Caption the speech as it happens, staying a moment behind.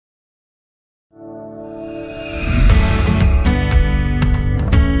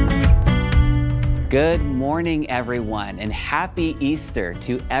Good morning, everyone, and happy Easter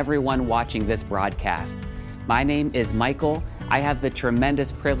to everyone watching this broadcast. My name is Michael. I have the tremendous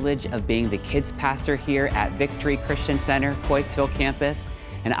privilege of being the kids pastor here at Victory Christian Center, Coitsville campus,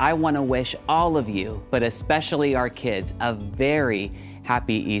 and I want to wish all of you, but especially our kids, a very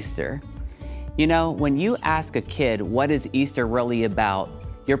happy Easter. You know, when you ask a kid what is Easter really about,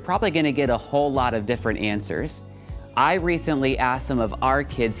 you're probably going to get a whole lot of different answers. I recently asked some of our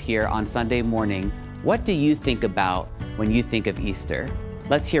kids here on Sunday morning, what do you think about when you think of Easter?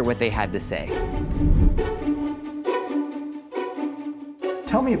 Let's hear what they had to say.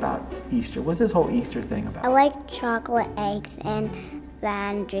 Tell me about Easter. What's this whole Easter thing about? I like chocolate eggs and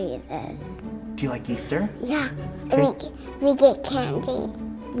then Jesus. Do you like Easter? Yeah. We get candy.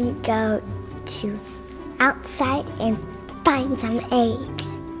 We go to outside and find some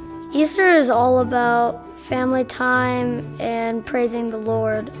eggs. Easter is all about family time and praising the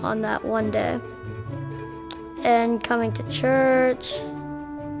Lord on that one day. And coming to church.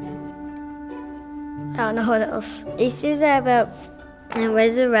 I don't know what else. Easter's about the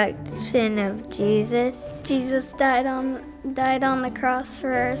resurrection of Jesus. Jesus died on the cross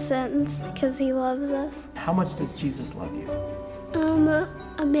for our sins because he loves us. How much does Jesus love you? A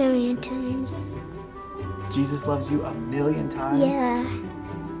million times. Jesus loves you 1,000,000 times? Yeah.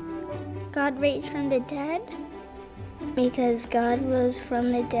 God raised from the dead. Because God rose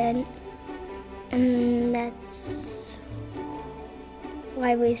from the dead, and that's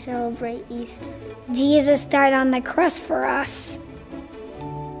why we celebrate Easter. Jesus died on the cross for us.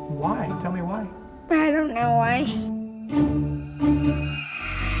 Why? Tell me why. I don't know why.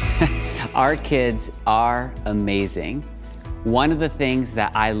 Our kids are amazing. One of the things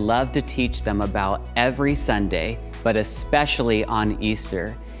that I love to teach them about every Sunday, but especially on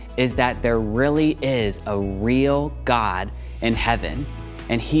Easter, is that there really is a real God in heaven.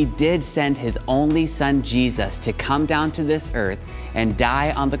 And he did send his only son, Jesus, to come down to this earth and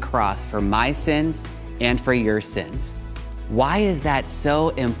die on the cross for my sins and for your sins. Why is that so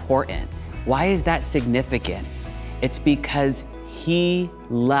important? Why is that significant? It's because he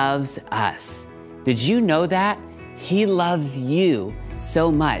loves us. Did you know that? He loves you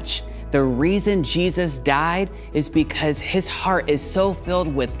so much. The reason Jesus died is because his heart is so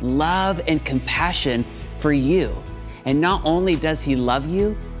filled with love and compassion for you. And not only does he love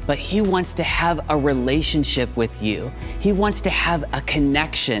you, but he wants to have a relationship with you. He wants to have a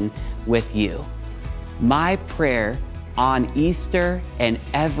connection with you. My prayer on Easter and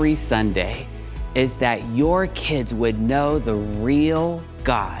every Sunday is that your kids would know the real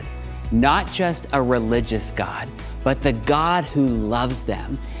God, not just a religious God, but the God who loves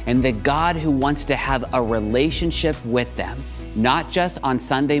them and the God who wants to have a relationship with them, not just on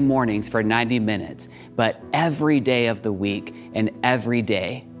Sunday mornings for 90 minutes, but every day of the week and every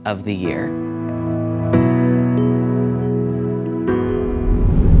day of the year.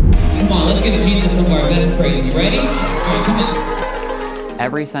 Come on, let's give Jesus some of our best praise. You ready? All right, come on.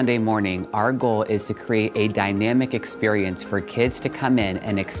 Every Sunday morning, our goal is to create a dynamic experience for kids to come in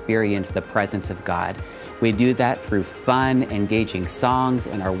and experience the presence of God. We do that through fun, engaging songs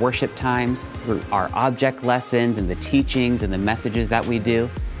in our worship times, through our object lessons and the teachings and the messages that we do,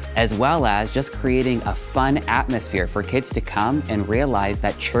 as well as just creating a fun atmosphere for kids to come and realize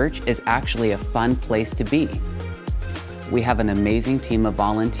that church is actually a fun place to be. We have an amazing team of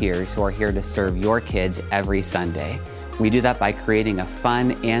volunteers who are here to serve your kids every Sunday. We do that by creating a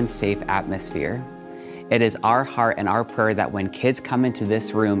fun and safe atmosphere. It is our heart and our prayer that when kids come into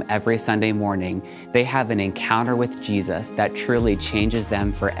this room every Sunday morning, they have an encounter with Jesus that truly changes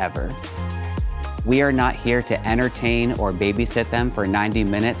them forever. We are not here to entertain or babysit them for 90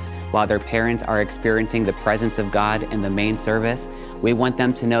 minutes while their parents are experiencing the presence of God in the main service. We want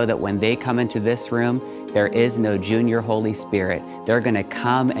them to know that when they come into this room, there is no junior Holy Spirit. They're going to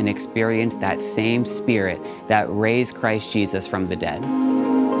come and experience that same Spirit that raised Christ Jesus from the dead.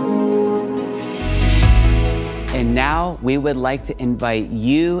 And now we would like to invite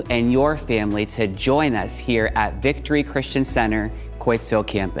you and your family to join us here at Victory Christian Center, Coitsville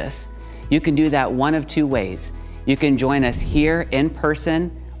campus. You can do that one of two ways. You can join us here in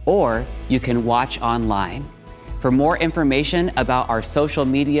person, or you can watch online. For more information about our social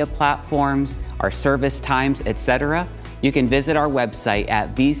media platforms, our service times, etc., you can visit our website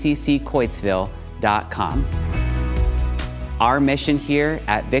at vcccoitsville.com. Our mission here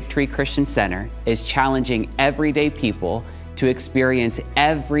at Victory Christian Center is challenging everyday people to experience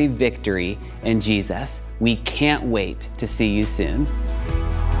every victory in Jesus. We can't wait to see you soon.